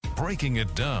Breaking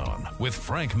It Down with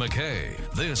Frank MacKay.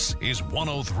 This is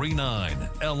 1039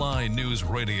 LI News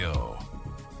Radio.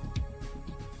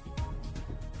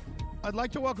 I'd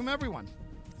like to welcome everyone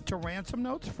to Ransom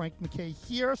Notes. Frank MacKay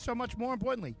here. So much more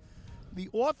importantly, the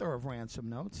author of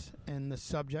Ransom Notes and the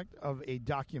subject of a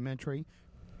documentary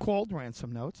called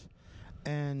Ransom Notes.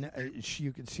 And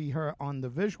you can see her on the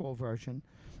visual version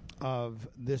of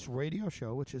this radio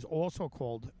show, which is also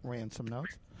called Ransom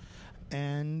Notes.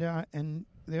 And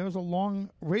there's a long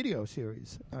radio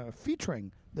series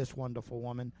featuring this wonderful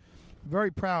woman.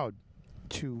 Very proud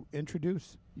to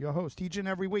introduce your host each and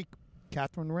every week,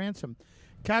 Catherine Ransom.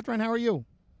 Catherine, how are you?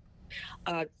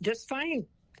 Just fine.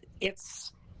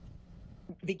 It's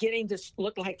beginning to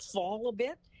look like fall a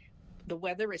bit. The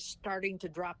weather is starting to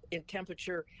drop in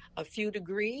temperature a few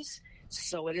degrees,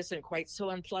 so it isn't quite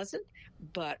so unpleasant,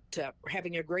 but we're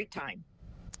having a great time.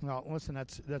 Well, listen,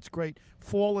 that's great.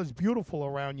 Fall is beautiful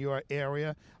around your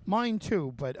area. Mine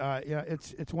too, but yeah,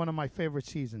 it's one of my favorite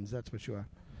seasons, that's for sure.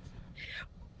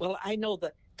 Well, I know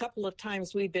the couple of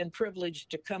times we've been privileged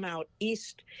to come out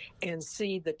east and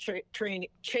see the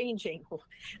changing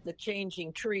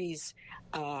trees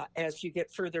as you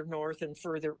get further north and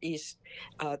further east.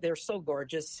 They're so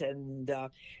gorgeous, and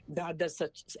God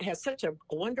has such a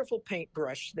wonderful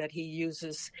paintbrush that he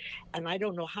uses, and I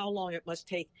don't know how long it must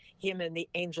take him and the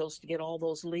angels to get all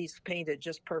those leaves painted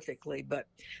just perfectly, but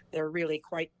they're really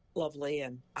quite lovely,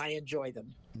 and I enjoy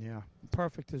them. Yeah,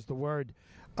 perfect is the word.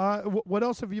 What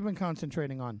else have you been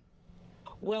concentrating on?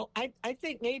 Well, I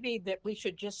think maybe that we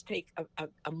should just take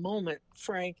a moment,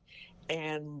 Frank,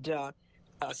 and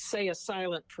say a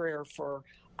silent prayer for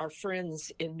our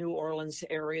friends in New Orleans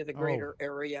area, the greater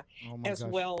area, as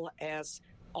well as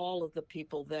all of the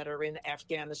people that are in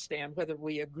Afghanistan, whether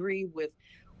we agree with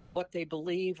what they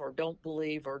believe or don't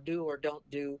believe or do or don't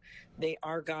do. They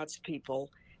are God's people.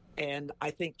 And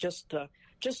I think just a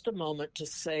moment to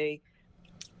say,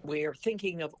 we are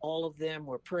thinking of all of them.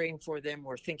 We're praying for them.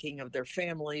 We're thinking of their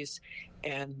families,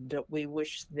 and we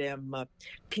wish them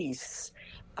peace.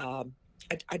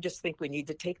 I just think we need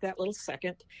to take that little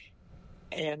second,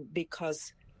 and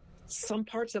because some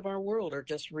parts of our world are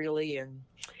just really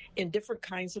in different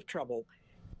kinds of trouble.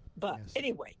 But yes.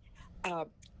 Anyway,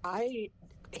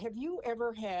 have you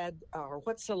ever had, or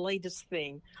what's the latest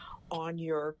thing on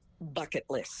your bucket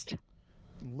list?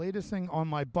 Latest thing on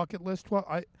my bucket list? Well,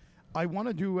 I want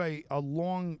to do a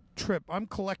long trip. I'm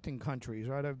collecting countries,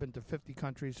 right? I've been to 50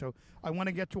 countries, so I want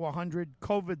to get to 100.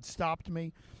 COVID stopped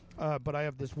me, but I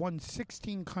have this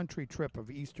 16-country trip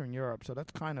of Eastern Europe, so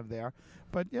that's kind of there.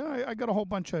 But, yeah, I got a whole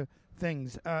bunch of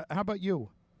things. How about you?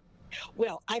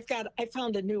 Well, I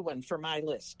found a new one for my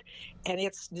list, and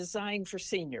it's designed for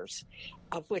seniors,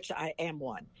 of which I am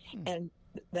one. And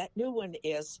that new one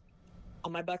is,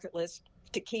 on my bucket list,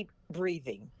 to keep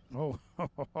breathing. Oh,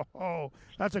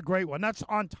 that's a great one. That's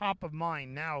on top of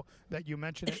mine now that you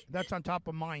mention it. That's on top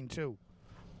of mine, too.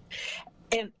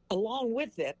 And along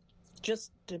with it,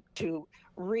 just to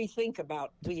rethink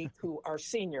about we who are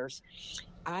seniors,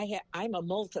 I'm a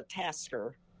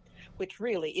multitasker, which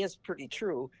really is pretty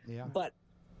true. Yeah. But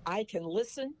I can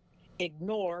listen,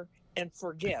 ignore, and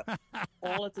forget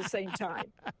all at the same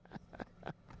time.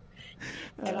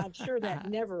 And I'm sure that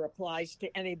never applies to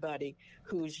anybody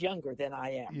who's younger than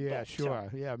I am. Yeah, but, sure.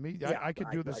 I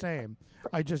could do the same.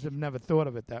 I just have never thought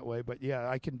of it that way. But, yeah,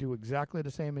 I can do exactly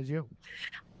the same as you.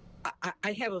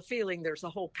 I have a feeling there's a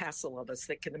whole passel of us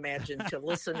that can imagine to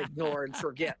listen, ignore, and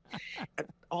forget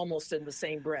almost in the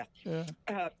same breath.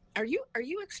 Yeah. Are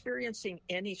you experiencing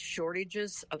any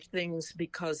shortages of things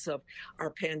because of our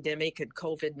pandemic and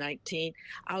COVID-19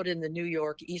 out in the New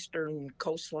York eastern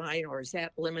coastline, or is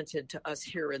that limited to us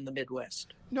here in the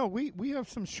Midwest? No, we have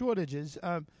some shortages.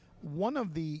 One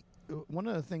of the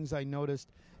things I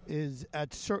noticed is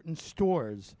at certain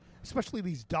stores, especially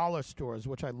these dollar stores,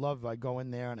 which I love. I go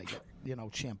in there and I get,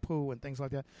 shampoo and things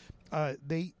like that.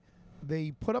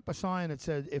 They put up a sign that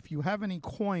said, if you have any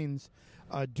coins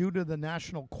due to the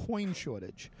national coin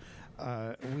shortage,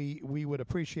 we would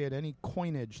appreciate any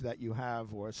coinage that you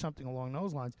have or something along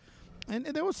those lines. And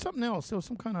there was something else. There was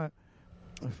some kind of,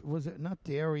 was it not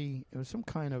dairy? It was some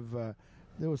kind of,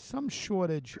 there was some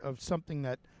shortage of something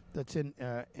that's in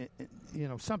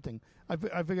something.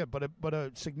 I forget, but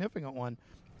a significant one.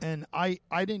 And I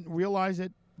didn't realize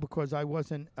it because I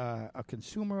wasn't a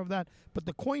consumer of that. But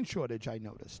the coin shortage I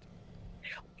noticed.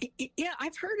 Yeah,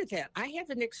 I've heard of that. I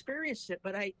haven't experienced it,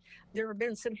 but there have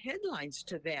been some headlines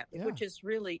to that, which is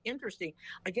really interesting.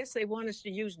 I guess they want us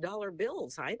to use dollar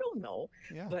bills. I don't know.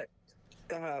 Yeah. But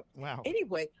wow.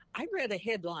 Anyway, I read a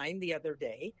headline the other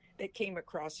day that came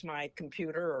across my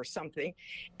computer or something,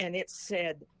 and it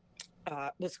said,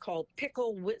 was called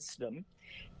Pickle Wisdom.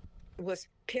 It was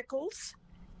pickles,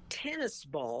 tennis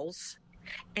balls,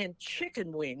 and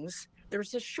chicken wings.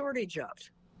 There's a shortage of.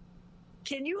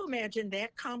 Can you imagine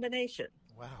that combination?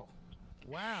 Wow.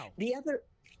 Wow. The other,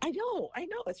 I know,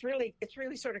 it's really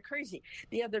sort of crazy.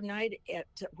 The other night at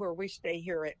where we stay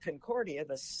here at Concordia,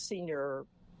 the senior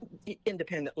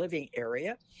independent living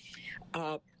area,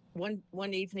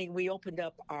 one evening we opened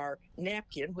up our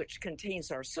napkin, which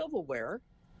contains our silverware,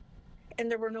 and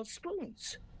there were no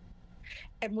spoons.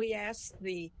 And we asked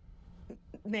the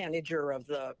manager of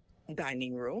the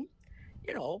dining room,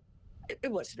 you know,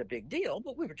 it wasn't a big deal,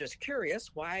 but we were just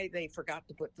curious why they forgot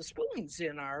to put the spoons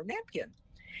in our napkin.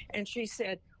 And she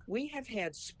said, we have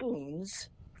had spoons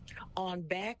on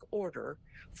back order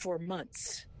for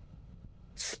months.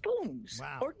 Spoons,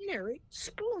 Wow. Ordinary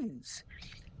spoons.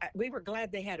 We were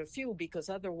glad they had a few, because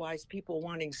otherwise people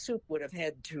wanting soup would have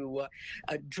had to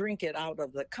drink it out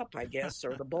of the cup, I guess,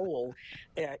 or the bowl,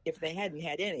 if they hadn't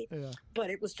had any. Yeah. But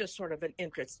it was just sort of an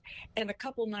interest. And a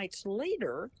couple nights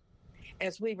later,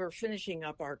 as we were finishing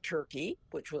up our turkey,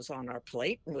 which was on our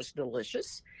plate and was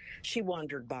delicious, she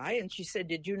wandered by and she said,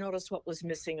 did you notice what was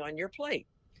missing on your plate?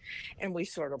 And we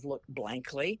sort of looked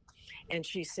blankly. And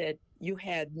she said, you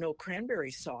had no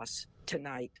cranberry sauce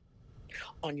tonight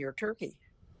on your turkey.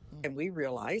 And we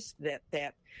realized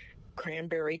that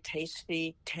cranberry,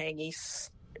 tasty, tangy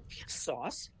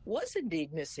sauce was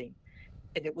indeed missing.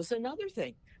 And it was another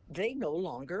thing. They no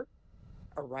longer,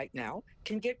 or right now,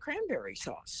 can get cranberry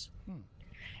sauce.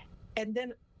 And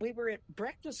then we were at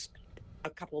breakfast a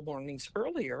couple of mornings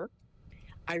earlier.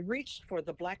 I reached for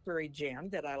the blackberry jam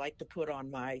that I like to put on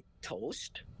my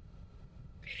toast.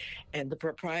 And the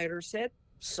proprietor said,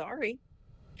 sorry,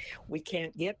 we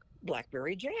can't get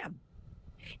blackberry jam.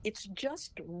 It's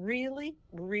just really,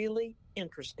 really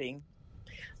interesting,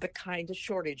 the kind of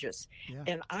shortages. Yeah.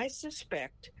 And I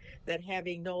suspect that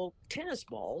having no tennis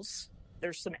balls,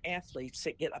 there's some athletes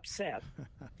that get upset.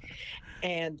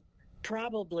 And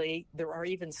probably there are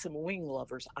even some wing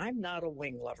lovers. I'm not a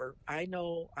wing lover. I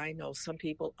know some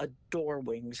people adore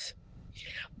wings,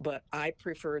 but I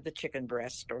prefer the chicken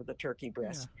breast or the turkey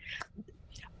breast. Yeah.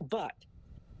 But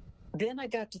then I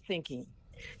got to thinking,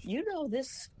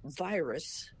 this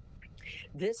virus,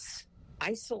 this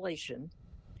isolation,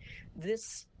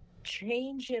 this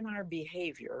change in our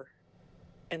behavior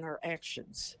and our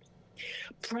actions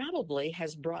probably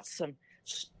has brought some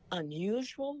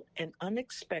unusual and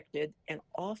unexpected and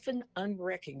often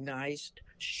unrecognized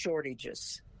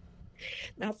shortages.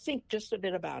 Now think just a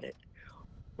bit about it.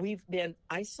 We've been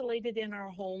isolated in our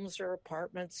homes or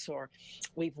apartments, or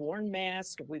we've worn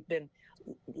masks, we've been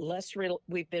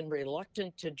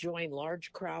reluctant to join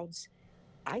large crowds.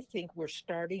 I think we're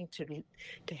starting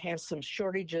to have some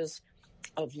shortages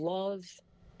of love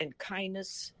and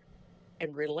kindness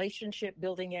and relationship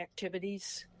building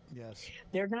activities. Yes.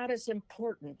 They're not as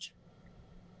important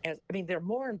they're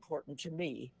more important to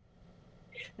me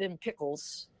than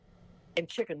pickles and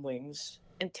chicken wings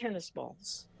and tennis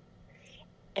balls.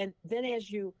 And then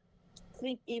as you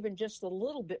think even just a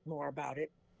little bit more about it,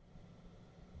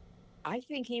 I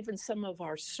think even some of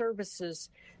our services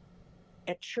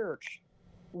at church,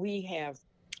 we have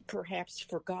perhaps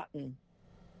forgotten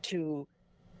to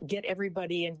get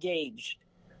everybody engaged.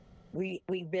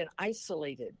 We've been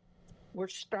isolated. We're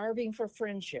starving for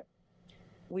friendship.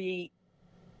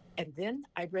 And then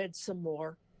I read some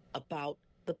more about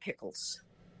the pickles.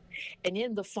 And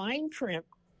in the fine print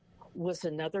was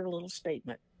another little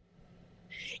statement.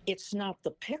 It's not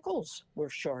the pickles we're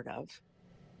short of.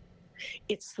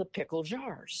 It's the pickle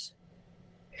jars.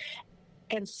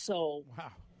 And so,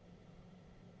 wow.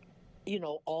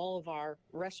 All of our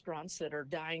restaurants that are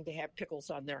dying to have pickles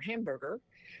on their hamburger,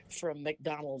 from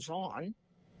McDonald's on,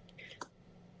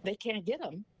 they can't get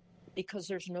them because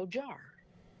there's no jar.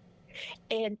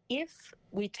 And if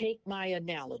we take my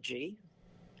analogy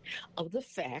of the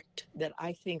fact that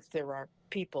I think there are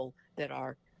people that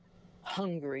are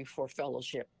hungry for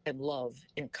fellowship and love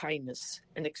and kindness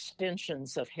and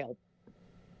extensions of help,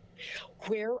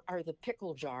 where are the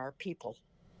pickle jar people?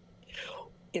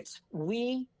 It's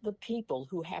we, the people,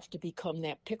 who have to become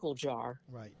that pickle jar,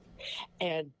 right,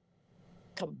 and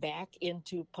come back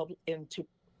into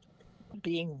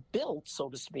being built, so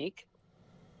to speak,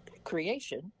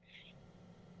 creation,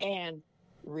 and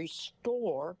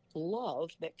restore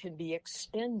love that can be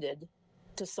extended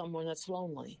to someone that's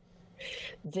lonely,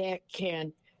 that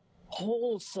can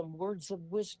hold some words of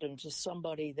wisdom to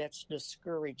somebody that's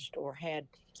discouraged or had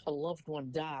a loved one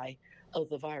die of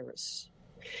the virus.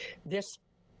 This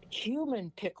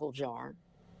human pickle jar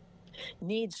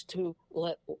needs to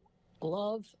let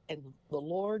love and the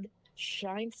Lord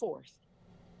shine forth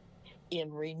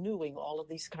in renewing all of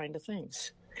these kind of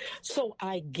things. So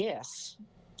I guess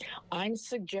I'm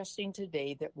suggesting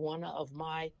today that one of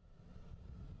my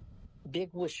big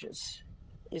wishes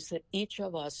is that each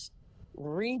of us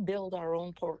rebuild our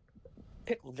own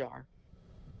pickle jar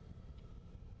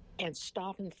and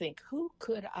stop and think, who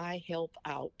could I help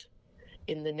out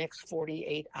in the next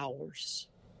 48 hours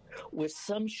with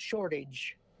some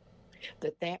shortage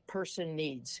that person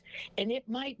needs? And it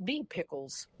might be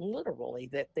pickles, literally,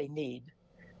 that they need,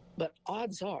 but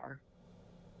odds are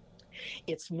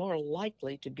it's more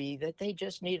likely to be that they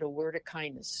just need a word of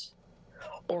kindness,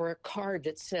 or a card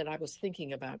that said, I was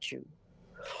thinking about you,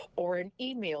 or an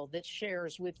email that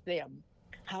shares with them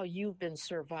how you've been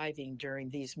surviving during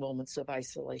these moments of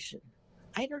isolation.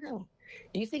 I don't know.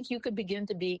 Do you think you could begin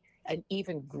to be an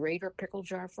even greater pickle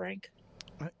jar, Frank?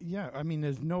 Yeah, I mean,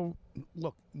 there's no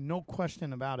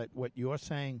question about it, what you're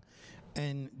saying.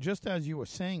 And just as you were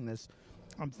saying this,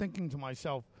 I'm thinking to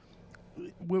myself,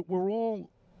 we're all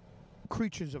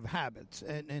creatures of habits,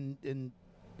 and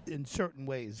in certain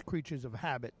ways, creatures of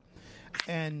habit.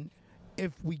 And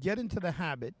if we get into the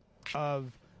habit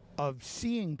of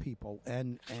seeing people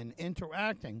and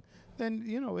interacting, then,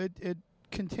 it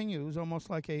continues almost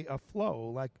like a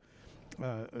flow, like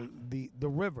the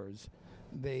rivers.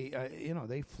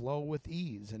 They flow with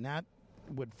ease, and that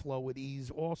would flow with ease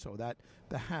also. That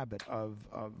the habit of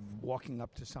walking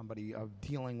up to somebody, of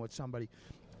dealing with somebody.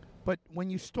 But when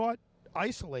you start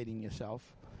isolating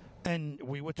yourself, and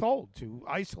we were told to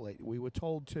isolate, we were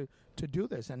told to do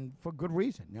this, and for good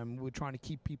reason. I mean, we were trying to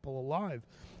keep people alive.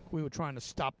 We were trying to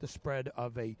stop the spread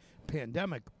of a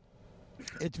pandemic.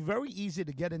 It's very easy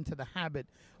to get into the habit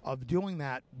of doing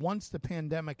that once the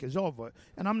pandemic is over.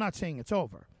 And I'm not saying it's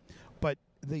over, but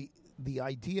the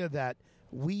idea that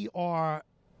we are,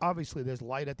 obviously there's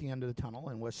light at the end of the tunnel,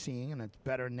 and we're seeing, and it's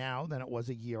better now than it was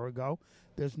a year ago.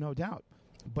 There's no doubt.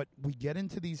 But we get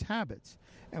into these habits,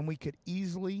 and we could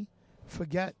easily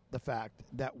forget the fact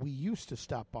that we used to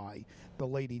stop by the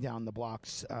lady down the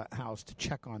block's house to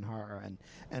check on her.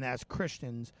 And as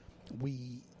Christians,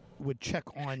 we would check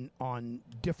on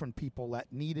different people that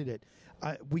needed it.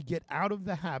 We get out of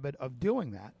the habit of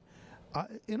doing that,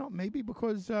 maybe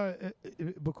because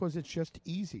it's just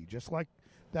easy, just like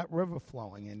that river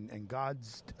flowing and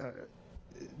God's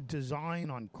design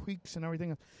on creeks and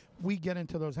everything. We get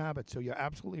into those habits. So you're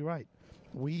absolutely right.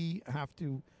 We have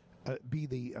to be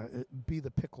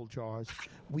the pickle jars.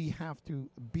 We have to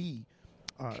be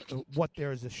what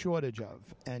there is a shortage of,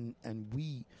 and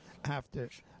we have to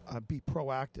be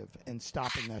proactive in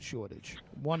stopping that shortage.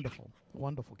 Wonderful,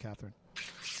 Catherine.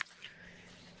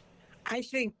 I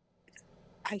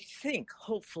think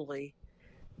hopefully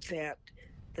that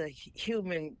the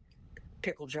human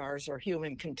pickle jars or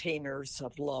human containers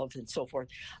of love and so forth,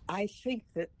 I think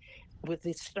that with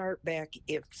the start back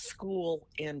if school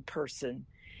in person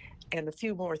and a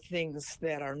few more things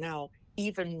that are now,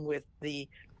 even with the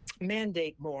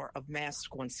mandate more of masks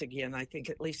once again, I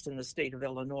think at least in the state of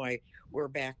Illinois, we're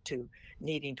back to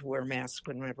needing to wear masks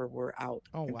whenever we're out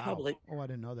in public. Oh, I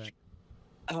didn't know that.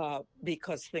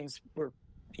 Because things were,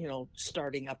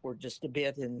 starting upward just a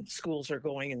bit, and schools are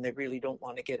going, and they really don't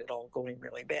want to get it all going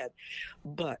really bad.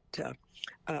 But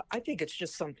I think it's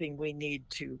just something we need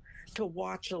to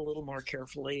watch a little more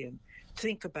carefully and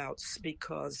think about,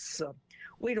 because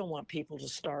we don't want people to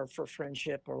starve for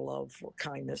friendship or love or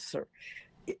kindness or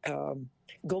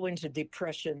go into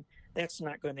depression. That's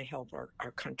not going to help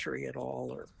our country at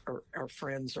all, or our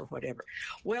friends or whatever.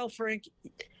 Well, Frank,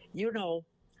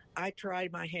 I try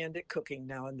my hand at cooking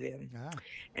now and then.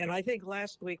 And I think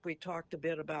last week we talked a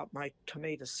bit about my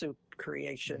tomato soup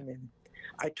creation, and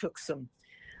I took some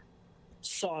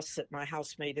sauce that my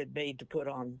housemate had made to put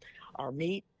on our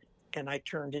meat, and I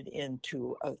turned it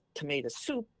into a tomato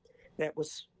soup that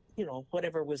was,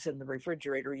 whatever was in the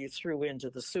refrigerator, you threw into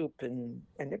the soup, and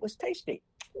it was tasty.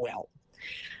 Well,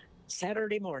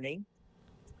 Saturday morning,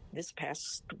 this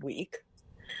past week,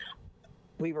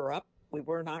 we were up. We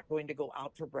were not going to go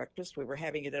out for breakfast. We were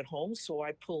having it at home, so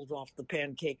I pulled off the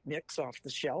pancake mix off the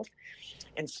shelf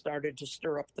and started to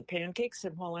stir up the pancakes.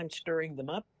 And while I'm stirring them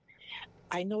up,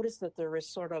 I noticed that there is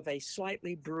sort of a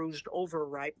slightly bruised,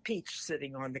 overripe peach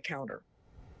sitting on the counter.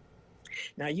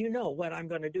 Now, you know what I'm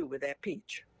going to do with that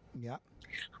peach. Yeah.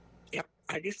 Yep.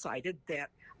 I decided that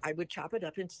I would chop it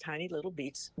up into tiny little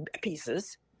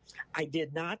pieces. I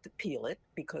did not peel it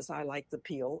because I like the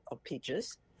peel of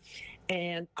peaches.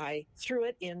 And I threw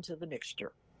it into the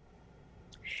mixture.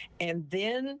 And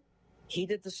then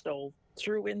heated the stove,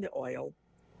 threw in the oil,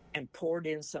 and poured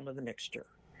in some of the mixture.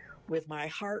 With my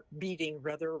heart beating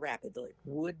rather rapidly,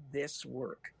 would this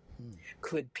work?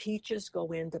 Could peaches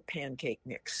go into pancake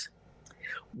mix?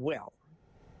 Well,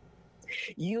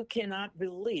 you cannot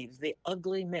believe the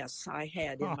ugly mess I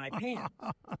had in my pan.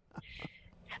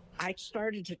 I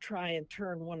started to try and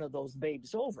turn one of those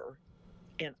babes over,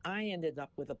 and I ended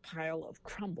up with a pile of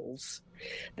crumbles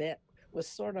that was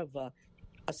sort of a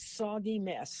soggy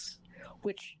mess,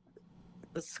 which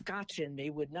the scotch in me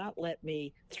would not let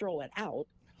me throw it out.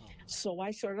 So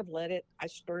I stirred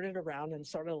it around and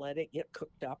sort of let it get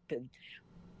cooked up and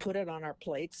put it on our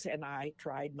plates. And I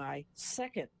tried my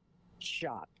second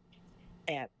shot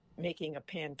at making a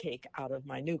pancake out of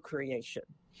my new creation.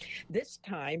 This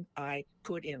time I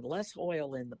put in less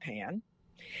oil in the pan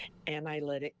and I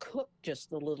let it cook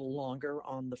just a little longer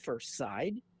on the first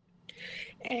side.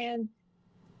 And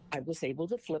I was able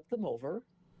to flip them over.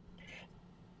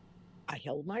 I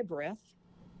held my breath.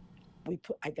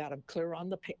 I got them clear on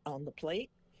the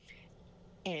plate,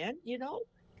 and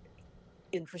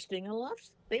interesting enough,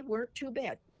 they weren't too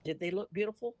bad. Did they look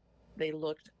beautiful? They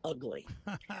looked ugly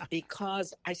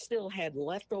because I still had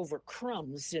leftover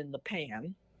crumbs in the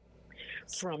pan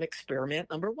from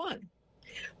experiment number one.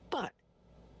 But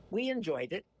we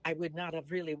enjoyed it. I would not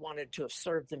have really wanted to have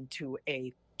served them to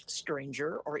a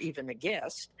stranger or even a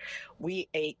guest. We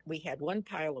had one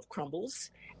pile of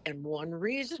crumbles and one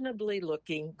reasonably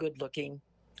good looking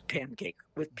pancake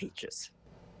with peaches.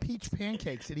 Peach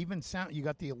pancakes. It even you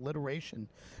got the alliteration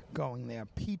going there.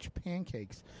 Peach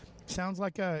pancakes. Sounds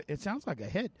like a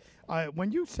hit.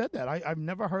 When you said that, I've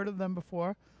never heard of them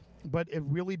before, but it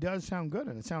really does sound good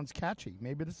and it sounds catchy.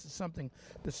 Maybe this is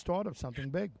the start of something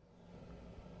big.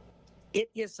 It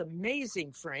is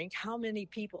amazing, Frank, how many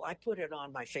people, I put it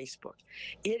on my Facebook.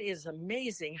 It is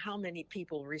amazing how many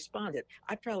people responded.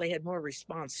 I probably had more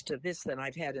response to this than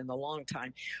I've had in a long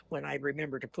time when I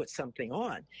remember to put something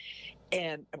on.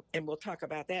 And we'll talk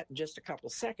about that in just a couple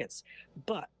seconds.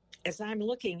 But as I'm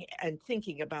looking and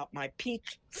thinking about my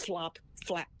peach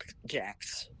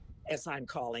flapjacks, as I'm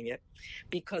calling it,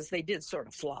 because they did sort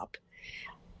of flop,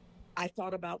 I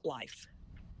thought about life.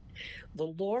 The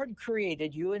Lord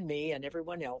created you and me and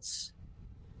everyone else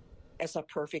as a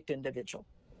perfect individual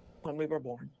when we were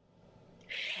born.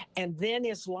 And then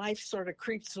as life sort of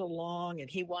creeps along and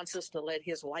he wants us to let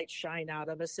his light shine out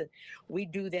of us. And we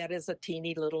do that as a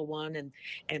teeny little one.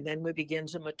 And then we begin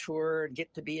to mature and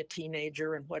get to be a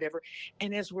teenager and whatever.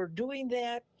 And as we're doing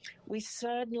that, we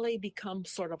suddenly become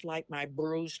sort of like my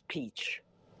bruised peach.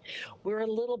 We're a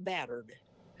little battered.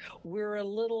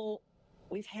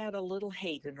 We've had a little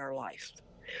hate in our life.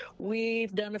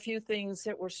 We've done a few things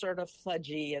that were sort of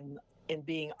fudgy and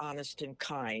being honest and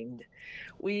kind.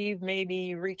 We've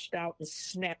maybe reached out and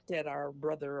snapped at our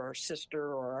brother or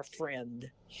sister or our friend.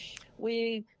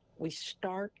 We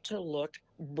start to look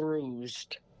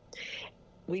bruised.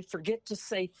 We forget to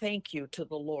say thank you to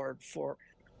the Lord for,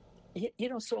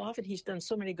 so often he's done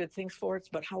so many good things for us,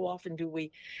 but how often do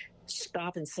we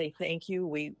stop and say thank you?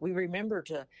 We remember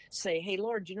to say, hey,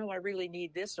 Lord, I really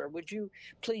need this, or would you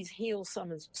please heal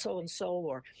some so-and-so,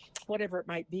 or whatever it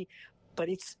might be. But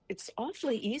it's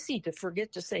awfully easy to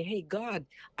forget to say, hey, God,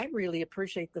 I really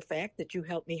appreciate the fact that you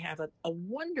helped me have a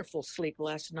wonderful sleep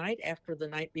last night after the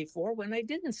night before when I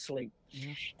didn't sleep.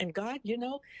 Mm-hmm. And God,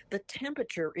 the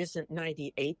temperature isn't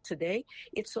 98 today.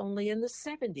 It's only in the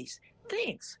 70s.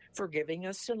 Thanks for giving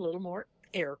us a little more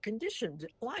air-conditioned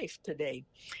life today.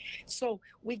 So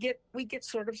we get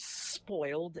sort of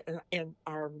spoiled, and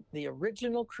the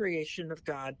original creation of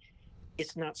God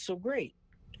is not so great.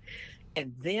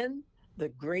 And then the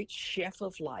great chef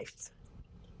of life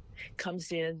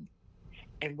comes in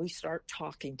and we start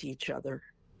talking to each other,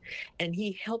 and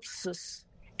he helps us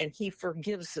and he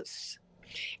forgives us,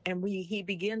 and he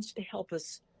begins to help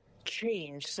us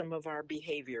change some of our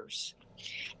behaviors,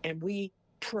 and we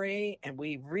pray and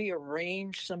we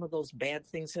rearrange some of those bad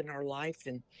things in our life,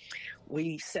 and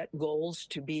we set goals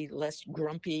to be less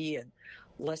grumpy and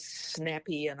less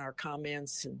snappy in our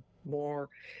comments and more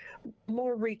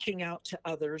reaching out to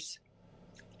others,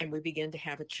 and we begin to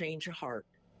have a change of heart.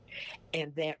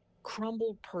 And that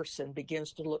crumbled person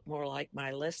begins to look more like my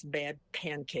less bad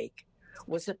pancake.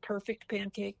 Was it perfect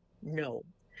pancake? No.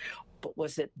 But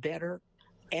was it better?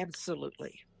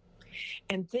 Absolutely.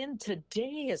 And then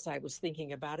today, as I was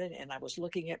thinking about it and I was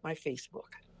looking at my Facebook,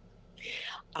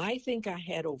 I think I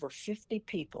had over 50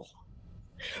 people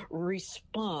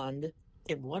respond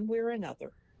in one way or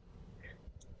another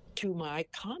to my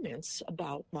comments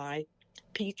about my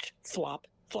peach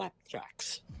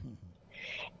flapjacks. Mm-hmm.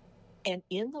 And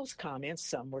in those comments,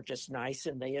 some were just nice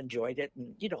and they enjoyed it,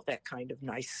 and that kind of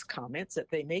nice comments that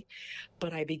they make.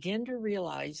 But I began to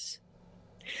realize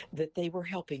that they were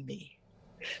helping me.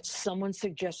 Someone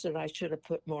suggested I should have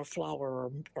put more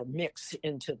flour or mix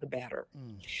into the batter.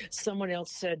 Someone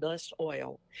else said less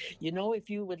oil. You know, if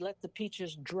you would let the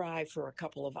peaches dry for a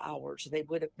couple of hours, they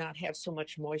would have not have so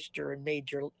much moisture and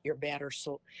made your batter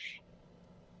so,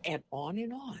 and on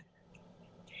and on.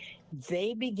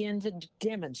 They begin to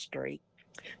demonstrate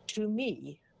to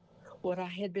me what I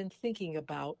had been thinking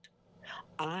about.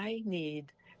 I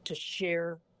need to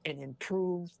share and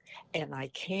improve, and I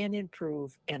can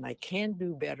improve, and I can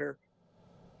do better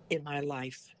in my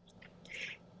life.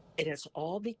 And it's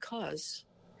all because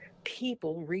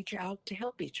people reach out to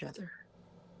help each other.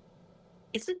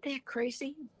 Isn't that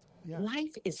crazy? Yeah.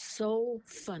 Life is so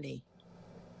funny.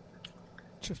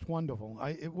 Just wonderful.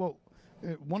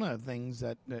 One of the things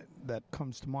that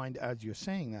comes to mind as you're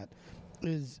saying that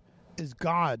is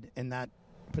God in that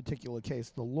particular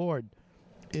case. The Lord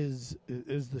is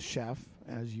the chef,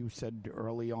 as you said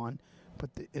early on, but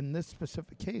in this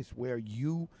specific case where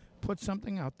you put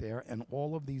something out there and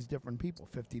all of these different people,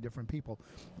 50 different people,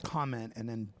 comment, and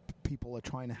then people are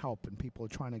trying to help and people are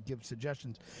trying to give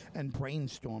suggestions and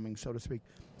brainstorming, so to speak.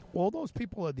 All those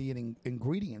people are the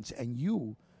ingredients, and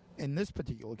you, in this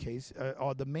particular case,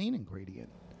 are the main ingredient,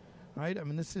 right? I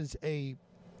mean, this is a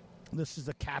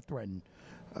Catherine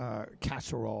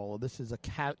casserole. This is a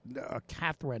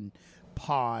Catherine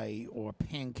pie or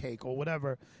pancake or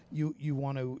whatever you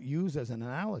want to use as an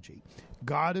analogy.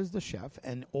 God is the chef,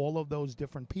 and all of those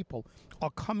different people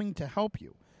are coming to help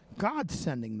you. God's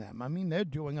sending them. I mean, they're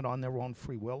doing it on their own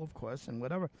free will, of course, and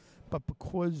whatever. But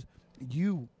because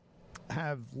you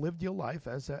have lived your life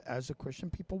as a Christian,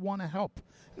 people want to help.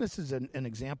 And this is an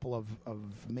example of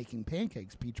making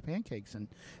pancakes, peach pancakes, and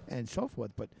so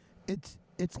forth. But it's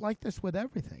like this with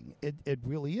everything. It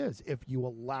really is. If you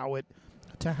allow it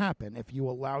to happen, if you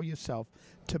allow yourself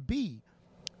to be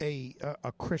a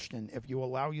Christian, if you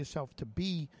allow yourself to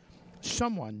be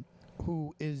someone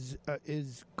who is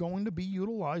going to be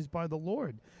utilized by the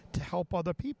Lord to help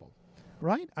other people,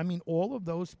 right? I mean, all of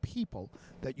those people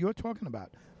that you're talking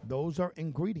about, those are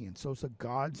ingredients. Those are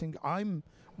God's. I'm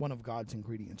one of God's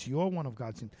ingredients. You're one of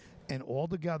God's. And all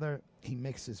together, He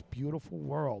makes this beautiful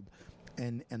world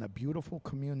and a beautiful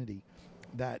community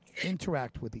that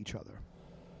interact with each other.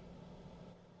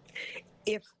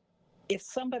 If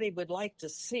somebody would like to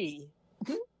see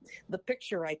the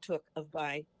picture I took of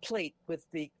my plate with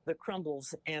the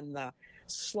crumbles and the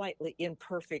slightly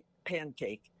imperfect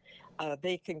pancake,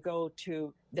 they can go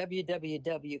to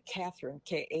www.Catherine,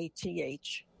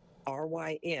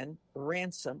 Kathryn,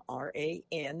 Ransom,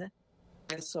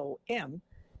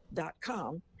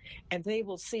 RANSOM.com, and they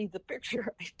will see the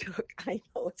picture I took. I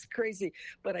know it's crazy,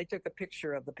 but I took a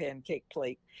picture of the pancake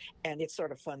plate, and it's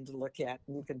sort of fun to look at.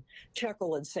 And you can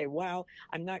chuckle and say, wow,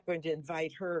 I'm not going to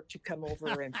invite her to come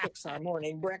over and fix our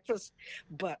morning breakfast,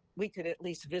 but we could at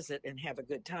least visit and have a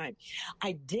good time.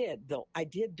 I did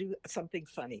do something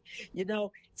funny. You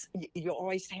know, you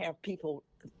always have people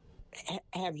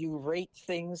have you rate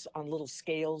things on little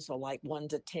scales, or like 1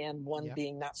 to 10, 1 Yep.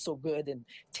 being not so good and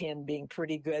 10 being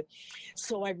pretty good.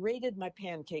 So I rated my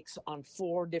pancakes on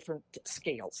 4 different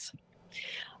scales.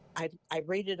 I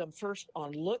rated them first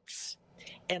on looks,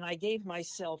 and I gave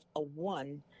myself a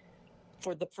 1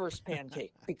 for the first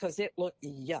pancake because it looked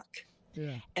yuck.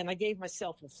 Yeah. And I gave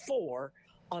myself a 4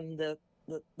 on the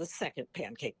second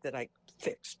pancake that I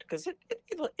fixed because it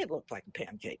looked like a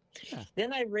pancake. Yeah.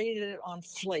 Then I rated it on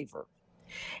flavor,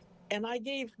 and I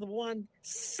gave the one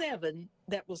 7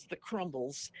 that was the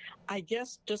crumbles, I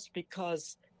guess just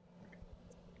because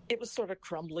it was sort of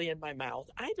crumbly in my mouth.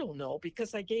 I don't know,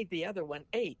 because I gave the other one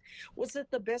 8. Was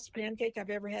it the best pancake I've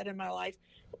ever had in my life?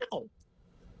 No,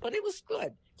 but it was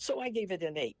good. So I gave it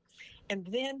an 8. And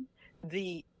then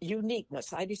the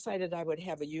uniqueness, I decided I would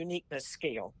have a uniqueness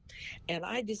scale. And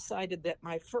I decided that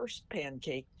my first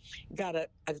pancake got a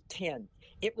 10.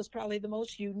 It was probably the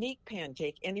most unique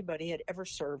pancake anybody had ever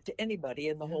served to anybody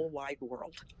in the whole wide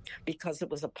world, because it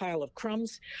was a pile of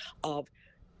crumbs of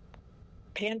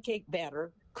pancake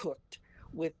batter cooked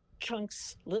with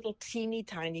chunks, little teeny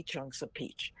tiny chunks of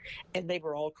peach, and they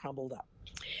were all crumbled up.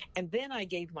 And then I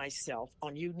gave myself,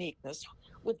 on uniqueness,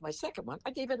 with my second one,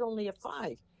 I gave it only a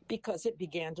 5 because it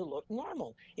began to look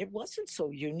normal. It wasn't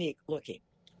so unique looking.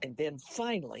 And then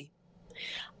finally,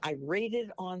 I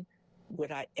rated on,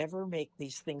 would I ever make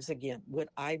these things again? Would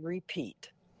I repeat?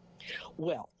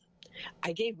 Well,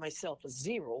 I gave myself a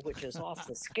 0, which is off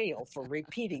the scale for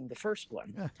repeating the first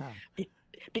one,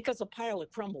 because a pile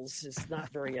of crumbles is not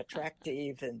very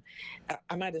attractive, and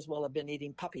I might as well have been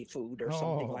eating puppy food or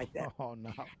something like that. Oh,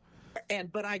 no.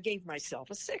 But I gave myself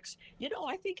a 6.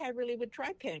 I think I really would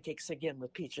try pancakes again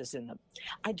with peaches in them.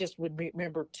 I just would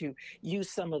remember to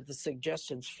use some of the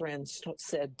suggestions friends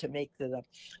said to make that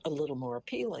a little more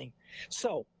appealing.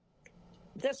 So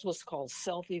this was called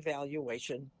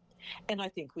self-evaluation. And I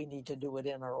think we need to do it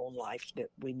in our own life, that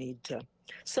we need to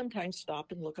sometimes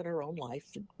stop and look at our own life.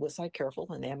 Was I careful?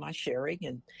 And am I sharing?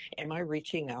 And am I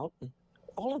reaching out? And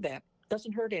all of that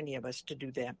doesn't hurt any of us to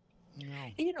do that.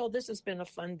 No. This has been a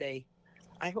fun day.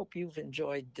 I hope you've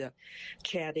enjoyed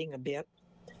chatting a bit.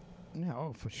 Yeah,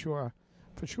 oh, for sure.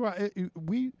 For sure.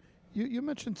 You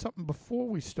mentioned something before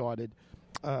we started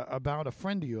about a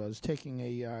friend of yours taking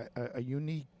a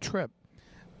unique trip.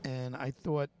 And I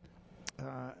thought,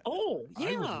 I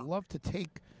would love to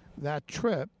take that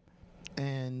trip.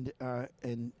 And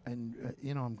I'm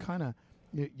kind of,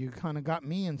 you kind of got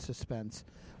me in suspense.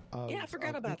 I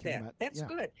forgot about that. That's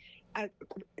good.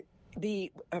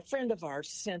 A friend of ours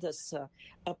sent us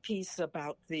a piece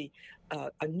about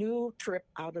a new trip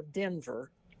out of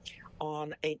Denver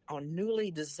on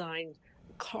newly designed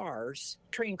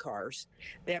train cars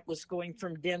that was going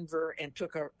from Denver and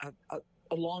took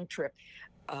a long trip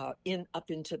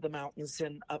up into the mountains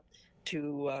and up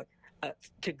to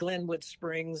Glenwood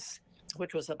Springs,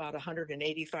 which was about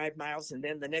 185 miles. And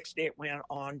then the next day it went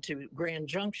on to Grand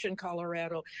Junction,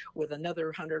 Colorado, with another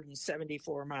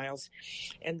 174 miles.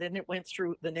 And then it went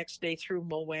through the next day through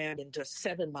Moab into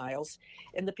 7 miles.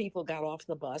 And the people got off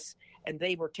the bus and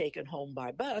they were taken home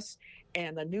by bus.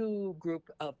 And a new group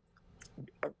of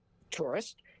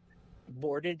tourists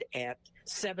boarded at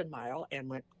 7 Mile and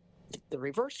went the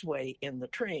reverse way in the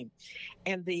train.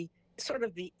 And the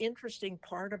interesting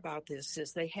part about this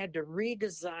is they had to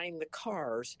redesign the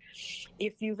cars.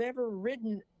 If you've ever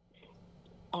ridden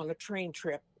on a train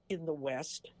trip in the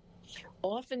West,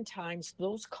 oftentimes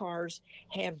those cars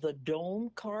have the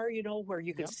dome car, where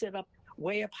you can sit up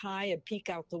way up high and peek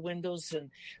out the windows and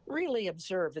really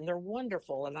observe. And they're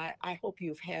wonderful. And I hope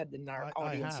you've had in our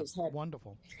audiences.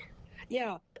 Wonderful.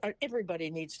 Yeah, everybody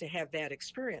needs to have that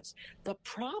experience. The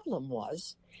problem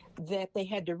was that they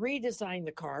had to redesign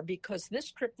the car because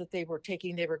this trip that they were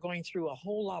taking, they were going through a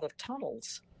whole lot of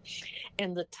tunnels.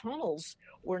 And the tunnels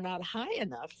were not high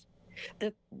enough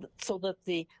so that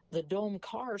the dome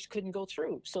cars couldn't go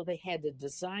through. So they had to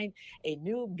design a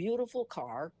new, beautiful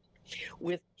car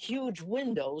with huge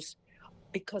windows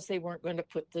because they weren't going to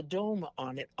put the dome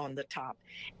on it on the top.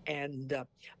 And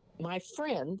my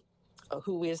friend,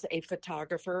 who is a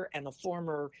photographer and a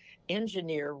former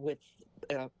engineer with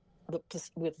the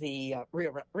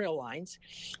rail lines,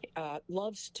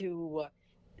 loves to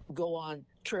go on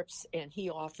trips, and he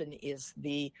often is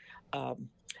the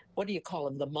what do you call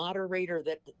him? The moderator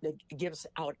that gives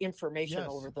out information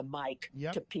over the mic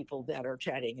to people that are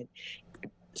chatting.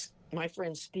 And my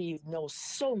friend Steve knows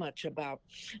so much about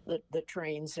the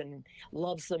trains and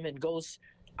loves them and goes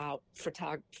out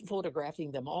photographing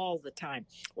them all the time.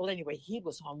 Well, anyway, he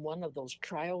was on one of those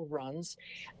trial runs,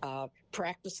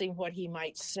 practicing what he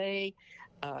might say,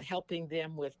 helping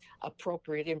them with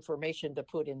appropriate information to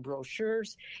put in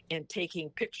brochures and taking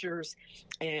pictures,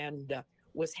 and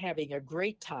was having a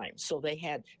great time. So they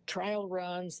had trial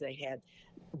runs, they had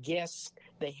guests,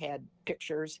 they had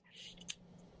pictures.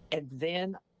 And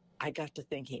then I got to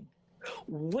thinking,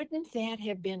 wouldn't that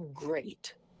have been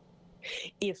great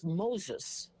if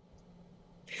Moses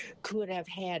could have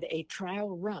had a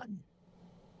trial run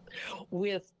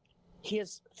to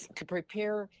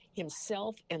prepare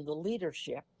himself and the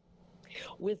leadership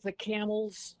with the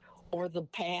camels or the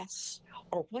pass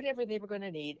or whatever they were going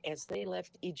to need as they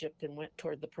left Egypt and went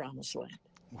toward the promised land.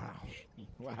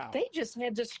 Wow. They just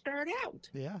had to start out.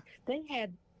 Yeah. They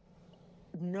had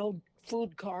no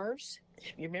food cars.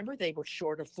 You remember, they were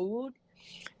short of food.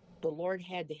 The Lord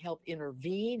had to help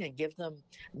intervene and give them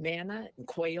manna and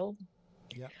quail.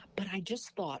 Yeah. But I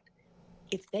just thought,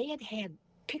 if they had had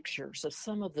pictures of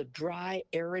some of the dry,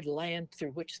 arid land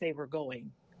through which they were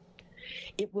going,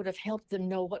 it would have helped them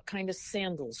know what kind of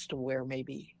sandals to wear,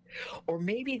 maybe. Or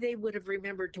maybe they would have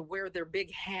remembered to wear their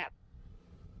big hat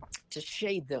to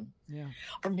shade them. Yeah.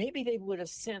 Or maybe they would have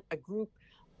sent a group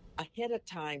ahead of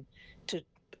time to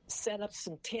set up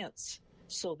some tents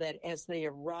so that as they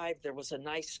arrived, there was a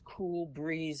nice cool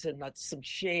breeze and some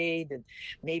shade and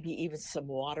maybe even some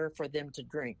water for them to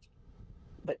drink.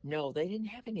 But no, they didn't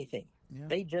have anything. Yeah.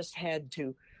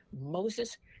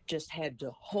 Moses just had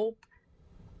to hope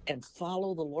and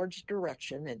follow the Lord's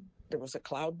direction. And there was a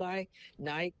cloud by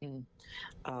night and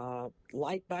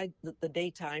light by the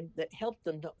daytime that helped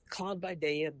them, cloud by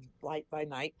day and light by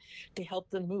night, to help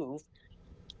them move.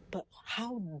 But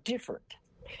how different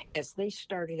as they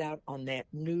started out on that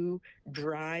new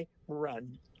dry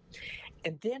run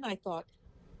And then I thought,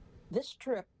 this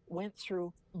trip went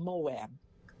through Moab.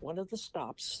 One of the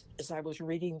stops as I was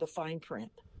reading the fine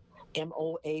print,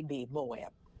 Moab,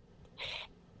 Moab.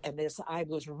 And as I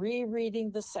was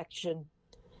rereading the section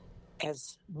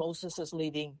as Moses is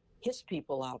leading his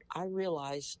people out, I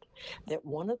realized that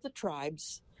one of the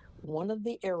tribes, one of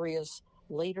the areas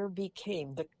later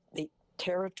became the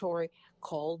territory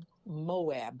called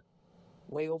Moab,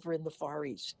 way over in the Far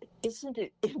East. Isn't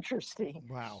it interesting?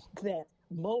 Wow. That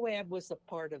Moab was a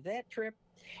part of that trip,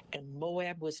 and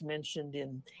Moab was mentioned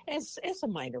in as a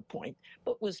minor point,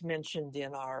 but was mentioned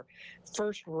in our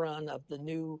first run of the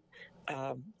new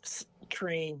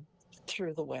train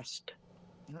through the West.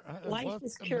 Life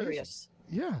is curious.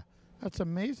 Yeah, that's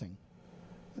amazing.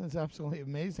 That's absolutely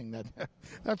amazing.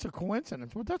 That's a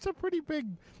coincidence. Well, that's a pretty big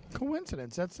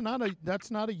coincidence. That's not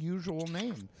a usual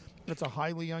name. It's a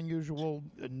highly unusual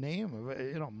name.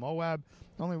 Moab.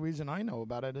 The only reason I know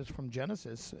about it is from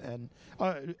Genesis and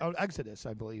Exodus,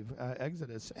 I believe.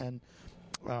 Exodus and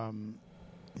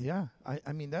yeah.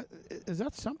 I mean, that is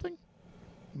that something?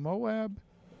 Moab,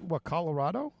 what,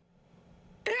 Colorado?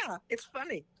 Yeah, it's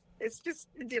funny. It's just,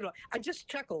 I just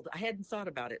chuckled. I hadn't thought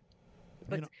about it.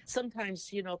 But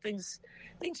sometimes, things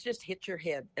just hit your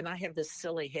head, and I have this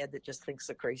silly head that just thinks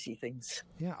of crazy things.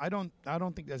 Yeah, I don't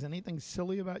think there's anything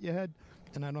silly about your head,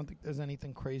 and I don't think there's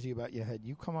anything crazy about your head.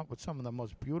 You come up with some of the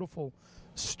most beautiful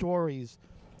stories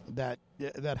that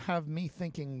have me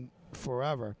thinking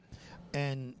forever.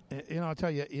 And I'll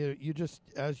tell you, you just,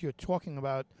 as you're talking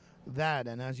about that,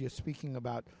 and as you're speaking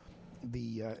about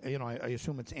the I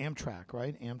assume it's Amtrak,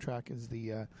 right? Amtrak is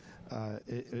the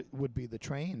it would be the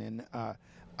train, and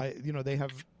they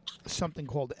have something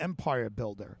called Empire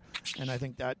Builder, and I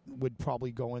think that would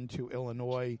probably go into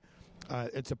Illinois.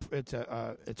 It's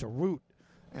a route,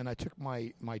 and I took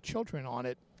my children on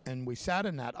it, and we sat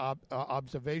in that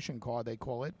observation car, they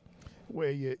call it, where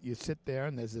you sit there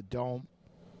and there's a dome,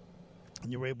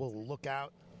 and you're able to look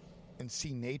out and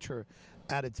see nature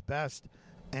at its best.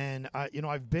 And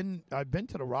I've been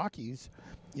to the Rockies,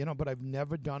 but I've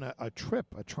never done a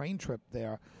train trip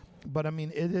there. But I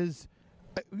mean, it is,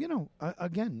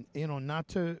 again, not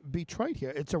to be trite here,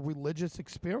 it's a religious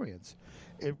experience.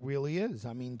 It really is.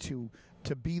 I mean, to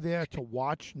be there, to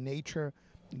watch nature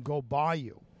go by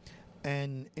you,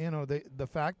 and the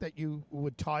fact that you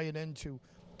would tie it into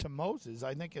Moses,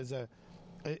 I think is a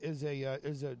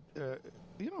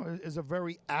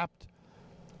very apt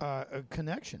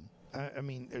connection. I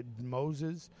mean,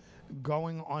 Moses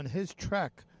going on his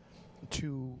trek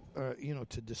to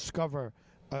discover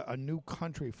a new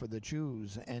country for the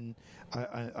Jews and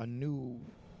a new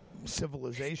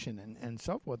civilization and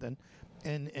so forth,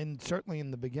 and certainly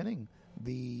in the beginning,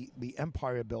 the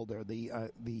Empire Builder,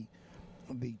 the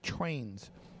trains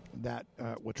that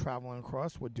were traveling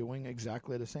across were doing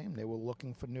exactly the same. They were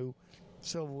looking for new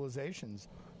civilizations,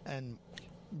 and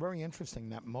very interesting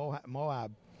that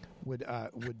Moab would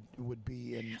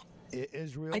be in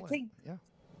Israel. I think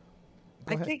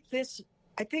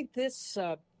this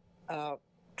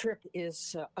trip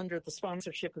is under the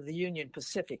sponsorship of the Union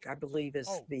Pacific, I believe, is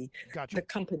the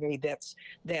company that's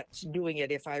doing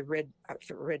it. If I read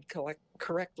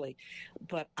correctly,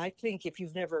 but I think if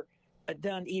you've never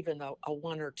done even a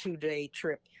 1 or 2 day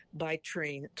trip by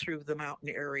train through the mountain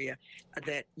area,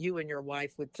 that you and your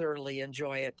wife would thoroughly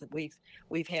enjoy it.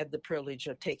 We've had the privilege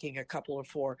of taking a couple of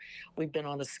 4. We've been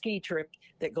on a ski trip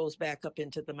that goes back up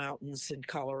into the mountains in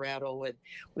Colorado, and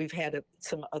we've had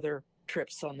some other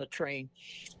trips on the train.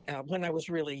 When I was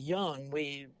really young,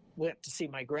 we went to see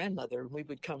my grandmother, and we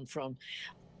would come from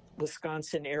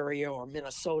Wisconsin area or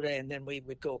Minnesota, and then we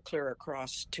would go clear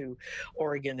across to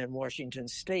Oregon and Washington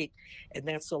State, and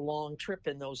that's a long trip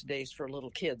in those days for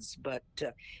little kids, but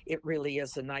it really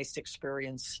is a nice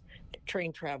experience.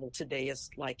 Train travel today is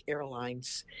like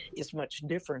airlines, is much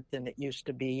different than it used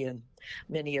to be, and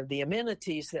many of the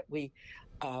amenities that we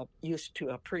used to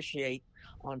appreciate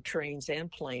on trains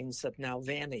and planes have now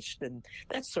vanished, and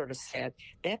that's sort of sad.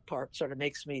 That part sort of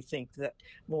makes me think that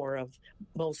more of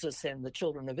Moses and the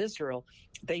children of Israel,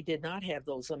 they did not have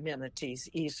those amenities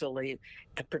easily,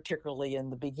 particularly in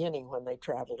the beginning when they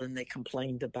traveled, and they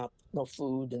complained about no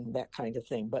food and that kind of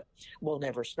thing, but we'll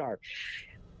never starve.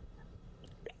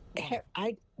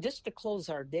 Just to close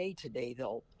our day today,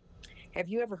 though, have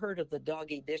you ever heard of the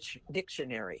Doggy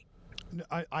Dictionary?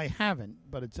 I haven't,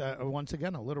 but it's once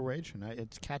again alliteration.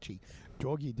 It's catchy.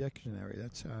 Doggy Dictionary.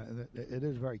 It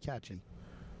is very catchy.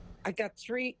 I got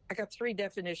three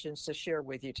definitions to share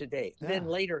with you today. Yeah. Then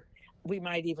later, we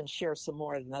might even share some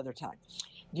more at another time.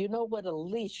 Do you know what a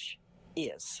leash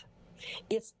is?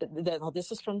 Now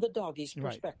this is from the doggy's Right.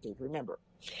 perspective. Remember,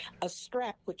 a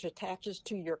strap which attaches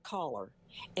to your collar,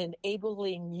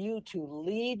 enabling you to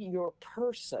lead your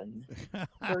person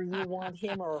where you want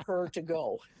him or her to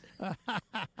go.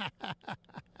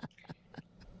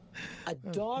 A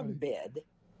dog bed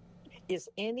is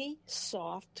any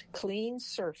soft, clean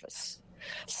surface,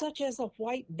 such as a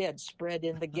white bedspread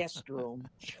in the guest room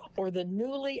or the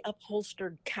newly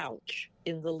upholstered couch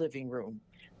in the living room.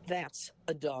 That's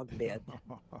a dog bed.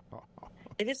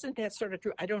 And isn't that sort of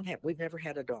true? We've never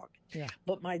had a dog. Yeah.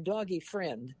 But my doggy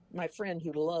friend, my friend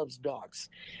who loves dogs,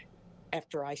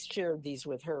 after I shared these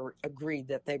with her, agreed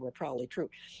that they were probably true.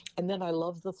 And then I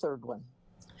love the third one.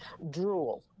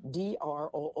 Drool,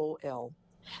 D-R-O-O-L.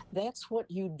 That's what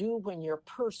you do when your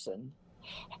persons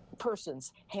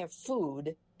have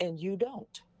food and you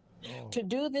don't. Oh. To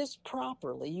do this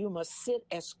properly, you must sit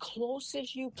as close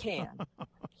as you can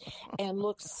and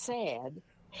look sad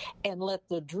and let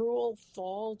the drool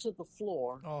fall to the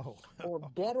floor, or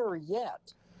better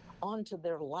yet, onto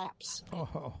their laps.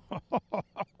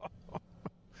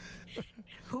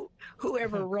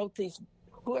 Whoever wrote these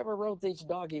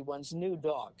doggy ones knew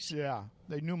dogs. Yeah,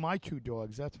 they knew my two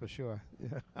dogs, that's for sure.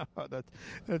 Yeah,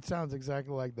 that sounds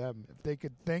exactly like them. If they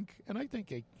could think, and I think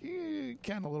they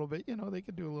can a little bit, they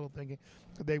could do a little thinking,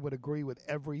 they would agree with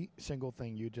every single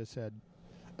thing you just said.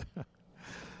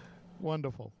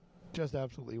 Wonderful. Just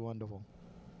absolutely wonderful.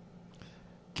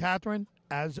 Catherine,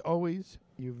 as always,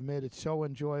 you've made it so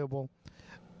enjoyable.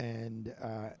 And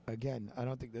again, I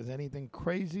don't think there's anything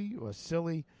crazy or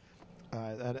silly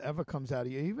that ever comes out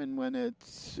of you, even when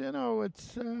it's,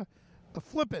 it's a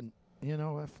flippant.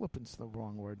 Flippant's the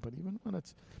wrong word, but even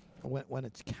when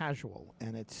it's casual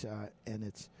and it's I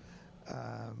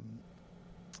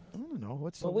don't know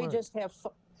what's the word.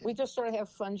 We just sort of have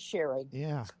fun sharing.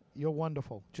 Yeah, you're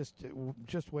wonderful. Just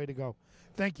way to go.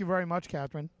 Thank you very much,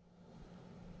 Catherine.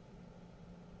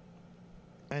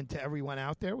 And to everyone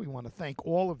out there, we want to thank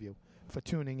all of you for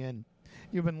tuning in.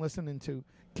 You've been listening to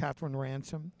Catherine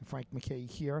Ransom, Frank MacKay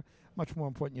here. Much more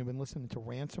important, you've been listening to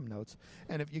Ransom Notes.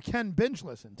 And if you can binge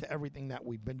listen to everything that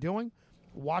we've been doing,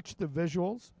 watch the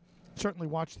visuals, certainly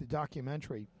watch the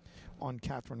documentary on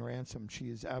Catherine Ransom. She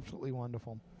is absolutely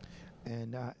wonderful.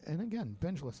 And again,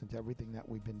 binge listen to everything that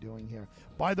we've been doing here.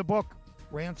 Buy the book,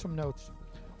 Ransom Notes.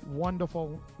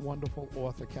 Wonderful, wonderful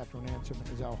author Catherine Ransom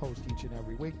is our host each and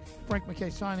every week. Frank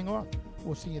MacKay signing off.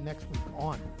 We'll see you next week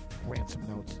on Ransom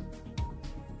Notes.